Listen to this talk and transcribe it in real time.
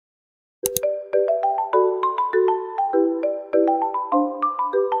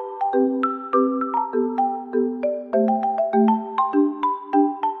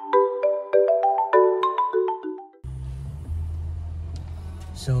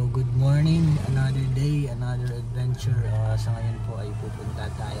So good morning, another day, another adventure. Sa ngayon po ay pupunta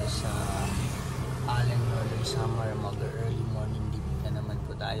tayo sa Allen Northern Summer. Mag-early morning dip na naman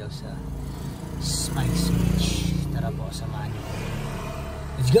po tayo sa Spice Beach. Tara po, samahan niyo.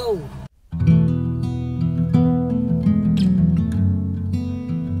 Let's go!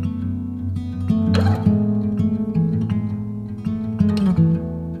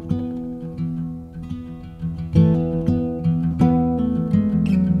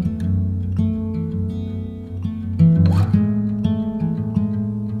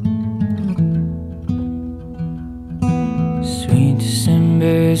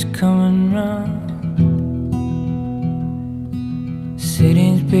 December's coming round,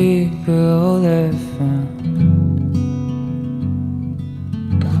 city's people all that found.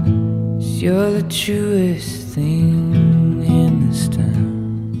 You're the truest thing in this town,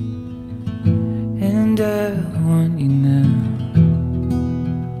 and I want you now.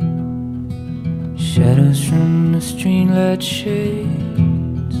 Shadows from the streetlight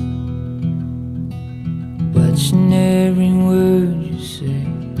shades, watching every word you say.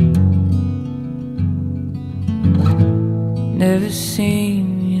 Never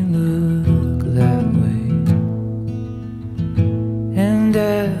seen you look that way, and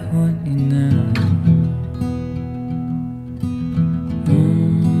I want you now.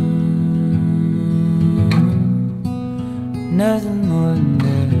 Nothing more than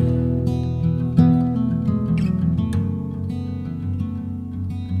that.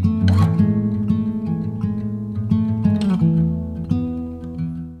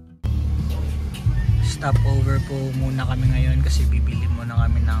 Stop over po muna kami ngayon kasi bibili muna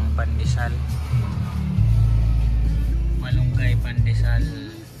kami ng pandesal, malunggay pandesal,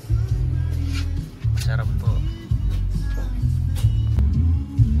 masarap po.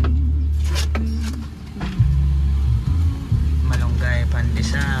 Malunggay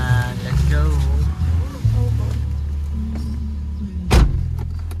pandesal, let's go.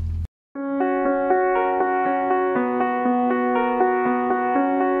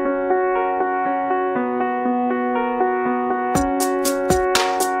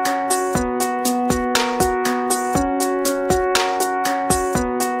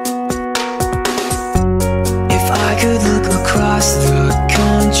 Could look across the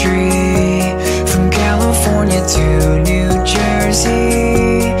country, from California to New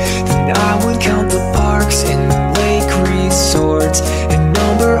Jersey, then I would count the parks and lake resorts and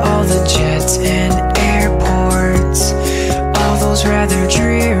number all the jets and airports. All those rather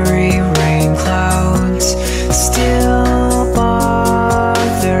dreary rain clouds still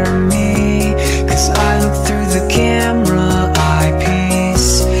bother me, 'cause I look through the camera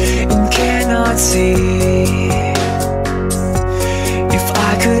eyepiece and cannot see.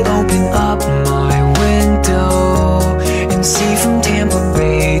 Could open up my window and see from Tampa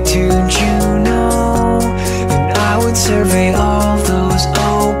Bay to Juneau, and I would survey all those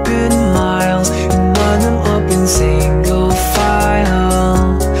open miles and run them up in single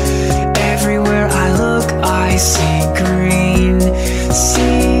file. Everywhere I look I see green,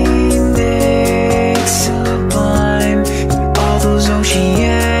 scenic, sublime, and all those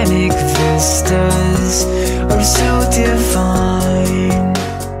oceanic vistas are so divine.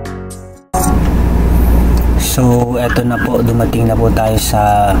 So eto na po, dumating na po tayo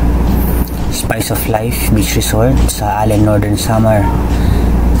sa Spice of Life Beach Resort sa Allen Northern Summer.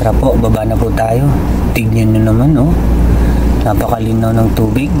 Tara po, baba na po tayo. Tignan nyo naman, oh, napakalinaw ng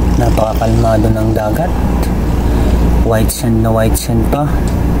tubig, napakakalmado ng dagat, white sand na white sand pa.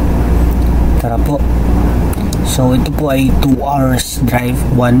 Tara po. So ito po ay 2 hours drive,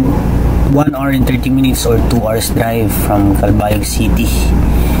 1 hour and 30 minutes or 2 hours drive from Calbayog City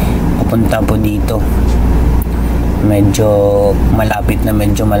papunta po dito. Medyo malapit na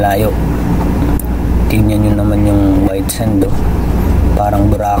medyo malayo. Tingnan nyo naman yung white sand, oh, parang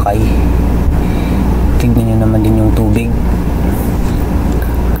Boracay. Tingnan nyo naman din yung tubig,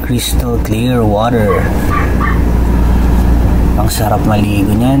 crystal clear water. Ang sarap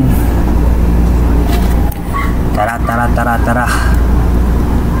maligo nyan. Tara, tara, tara, tara.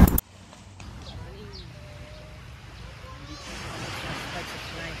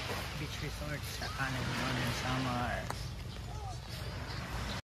 Beach Resort sa Allen Northern Summer.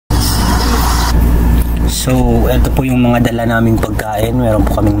 So, ito po yung mga dala naming pagkain. Meron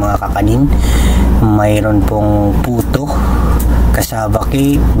po kaming mga kakanin. Mayroon pong puto, cassava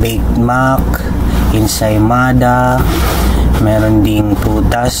cake, baked mac, ensaymada. Meron ding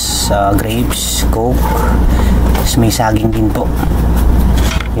prutas, grapes, coke. Tapos may saging din po.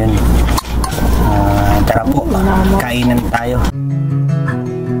 Yun. Tara po, kainan tayo.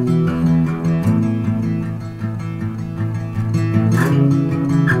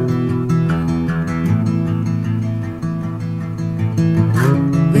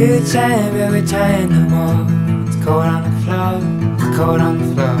 every time no more. It's cold on the floor, it's cold on the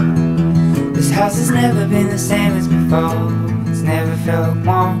floor. This house has never been the same as before. It's never felt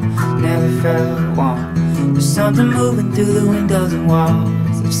warm, never felt warm. There's something moving through the windows and walls.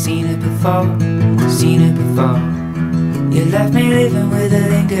 I've seen it before, seen it before. You left me living with a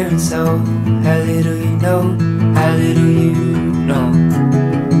lingering soul. How little you know, how little you know.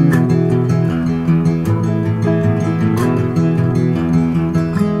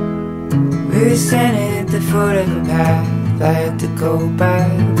 We were standing at the foot of the path. I had to go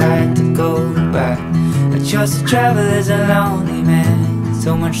back, I had to go back. I chose to travel as a lonely man.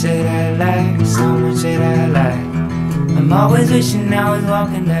 So much that I lack, so much that I lack. I'm always wishing I was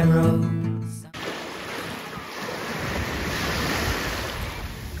walking that road.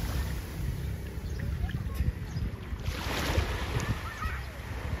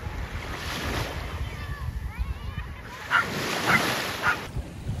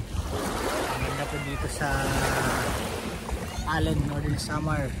 Maganda po dito sa Allen, Northern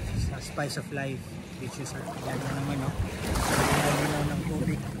Samar, sa Spice of Life Beach Resort. Ganda naman, no? Ganda ng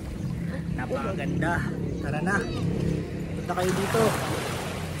tubig. Napakaganda. Tara na. Punta kayo dito.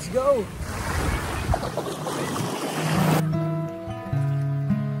 Let's go!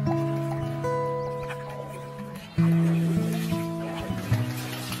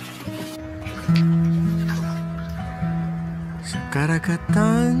 Sa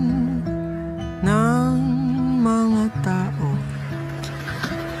karagatan ng mga tao,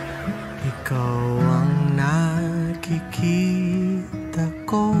 ikaw ang nakikita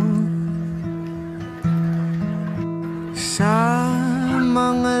ko. Sa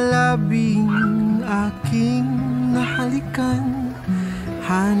mga labing aking nahalikan,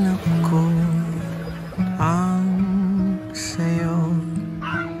 hanap ko ang sayo.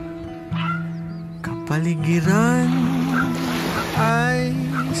 Kapaligiran ay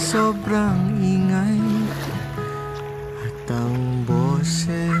sobrang ingay, at ang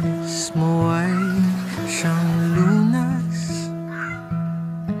boses mo ay siyang lunas.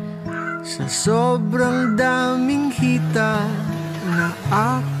 Sa sobrang daming hita na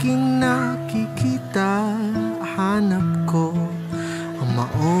aking nakikita, hanap ko ang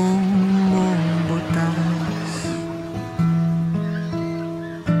maong mong butas.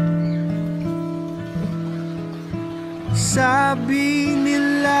 Sabi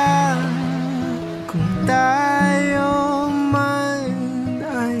nila kung tayo man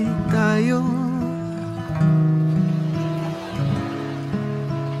ay tayo,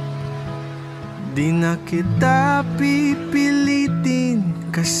 di na kita pipilitin,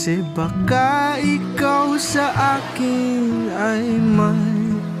 kasi baka ikaw sa akin ay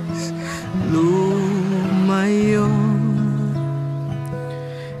mas lumayo.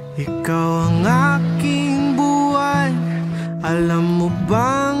 Ikaw ang aking buwan, alam mo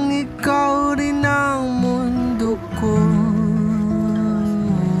bang ikaw rin ang mundo ko?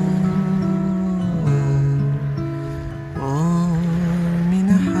 Oh,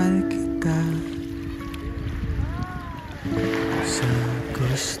 minahal kita sa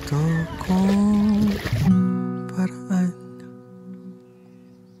gusto kong paraan.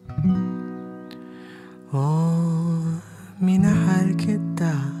 Oh, minahal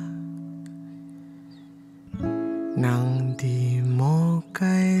kita nang di mo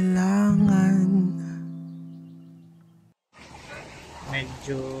kailangan.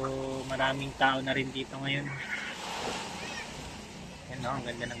 Medyo maraming tao na rin dito ngayon. Yan, no? Ang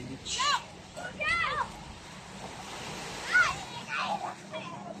ganda ng beach.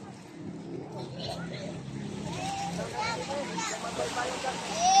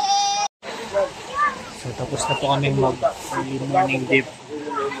 So tapos na po kami mag early morning dip.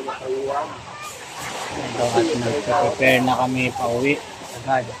 At nagpa-prepare na kami pauwi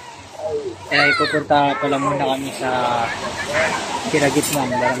agad. Kaya ipupunta pala muna kami sa Kiragitman,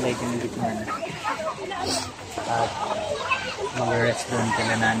 barangay Kiragitman. At mag-rest doon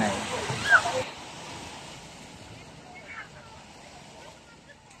kila nanay.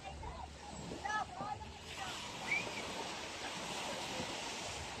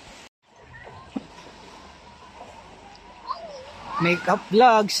 Makeup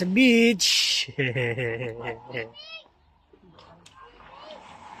vlog sa beach.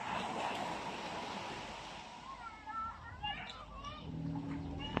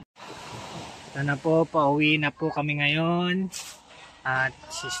 Ito na po, pauwi na po kami ngayon. At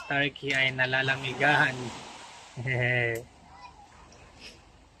si Starkey ay nalalamigan.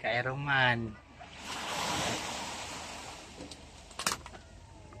 Kay Roman.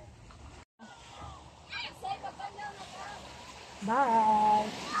 Bye.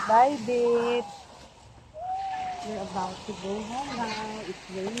 Bye, babe. We're about to go home now. It's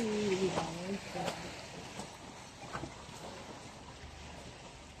raining.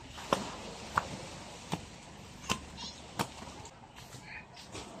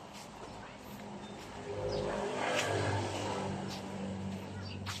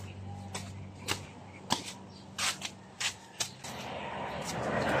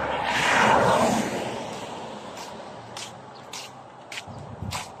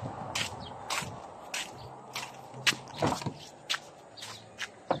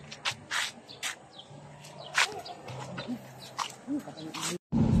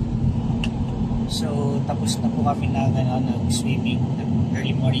 So, tapos na po kami na nag-swimming,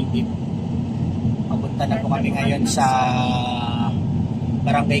 early morning dip. Papunta na po kami ngayon sa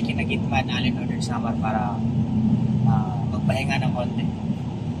Barangay Kinagitman, Allen, Northern Samar para magpahinga ng konti.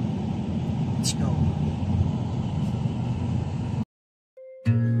 Let's go!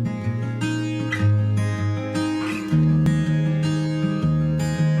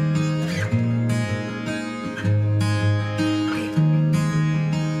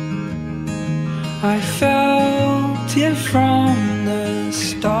 I felt it from the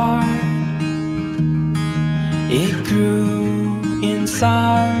start. It grew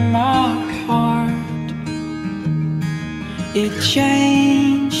inside my heart. It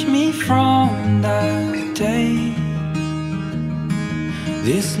changed me from that day.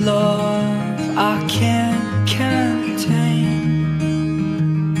 This love I can't contain.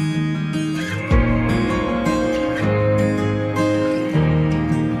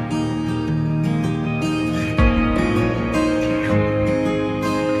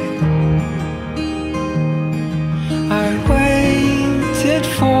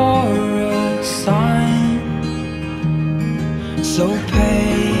 For a sign, so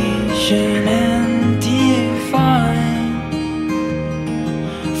patient and divine.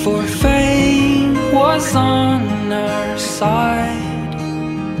 For fate was on our side.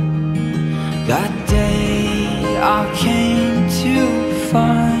 That day I came to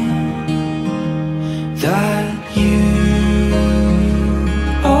find that you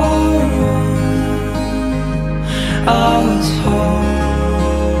are all I was hoping.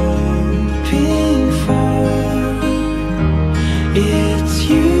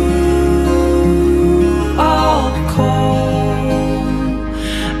 It's you I'll call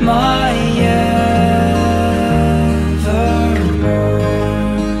my evermore.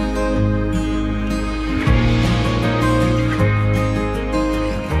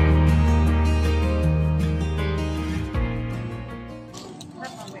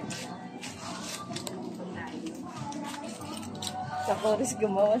 Sa chorus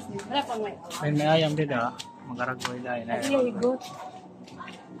gumawas din. Wala pang May ayam din magaragoy dahil na. Ay, higot.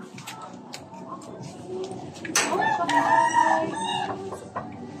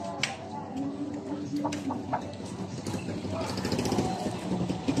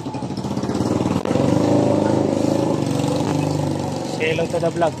 Say hello to the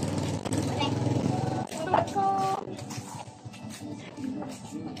vlog.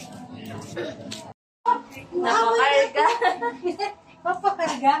 Napakarga.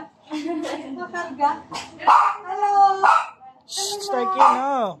 Papakarga? Papakarga? Hello! Start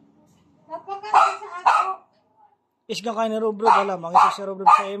yun Napakarga sa ako. Isgang kayo na rubrod, alam. Ang isa sa rubrod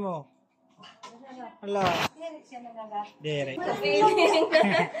sa imo. Hala. Direk siya nagaga. Direk. Piling.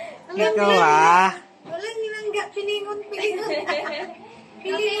 Ikaw Walang nilangga. Pilingon. Pilingon.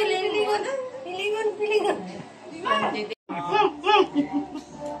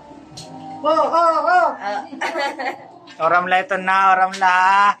 Oh. Oram la ito na, oram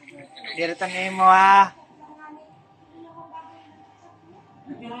la. Dito na mo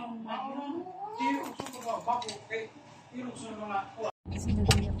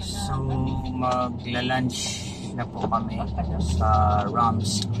So, magla-lunch na po kami sa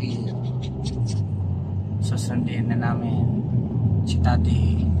Rams Grill. Susunduin na namin si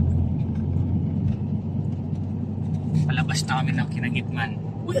Tati. Palabas na kami ng Kinagitman.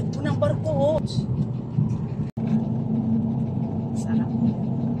 Uy, ito ng barko Sarap.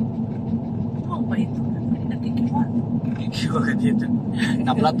 Ba ito? Nakikiwa. Nakikiwa ka dito.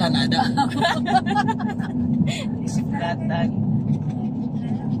 Naplatan ada. Isiplatan.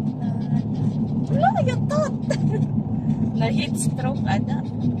 Wala, yatot. Na-heat stroke ada.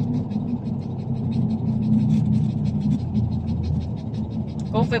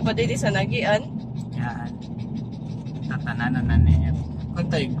 Kung pa din sa nagian. Yan. Tatananan na niya. Kung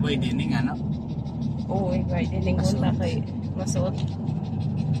tayo pwede din nga, no? Oo, pwede din kung kay masuot.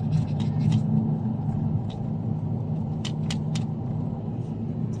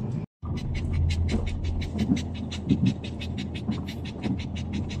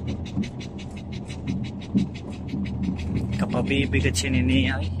 mabibigat si Nini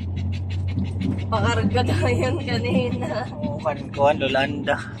ay. Pakarga na yan kanina. Oo, kan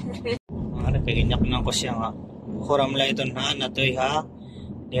Lolanda. Mga napiginyak na ko siya nga. Kuram lang ito na, natoy ha.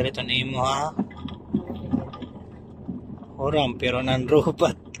 Dirito na imo ha. Kuram, pero nan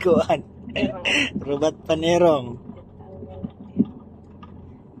rubat kuan. Rubat panerong.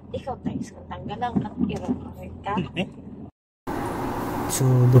 Ikaw tayo, kung tanggalang at irong ka. So,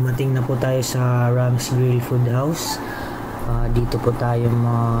 dumating na po tayo sa Ram's Grill Food House. Dito po tayo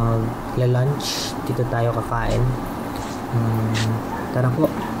magla-lunch. Dito tayo kakain. Tara po,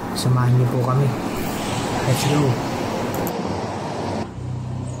 samahan niyo po kami. Let's go!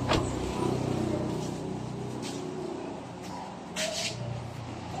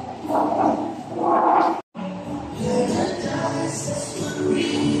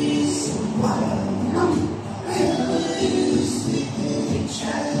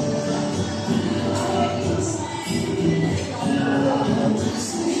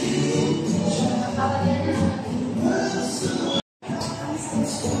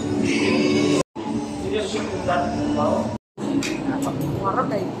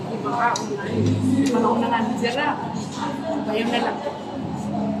 Warap ay hindi ba ka panahon na namin sila. Bayan na lang.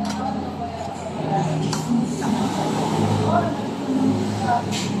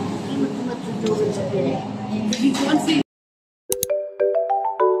 Hindi ko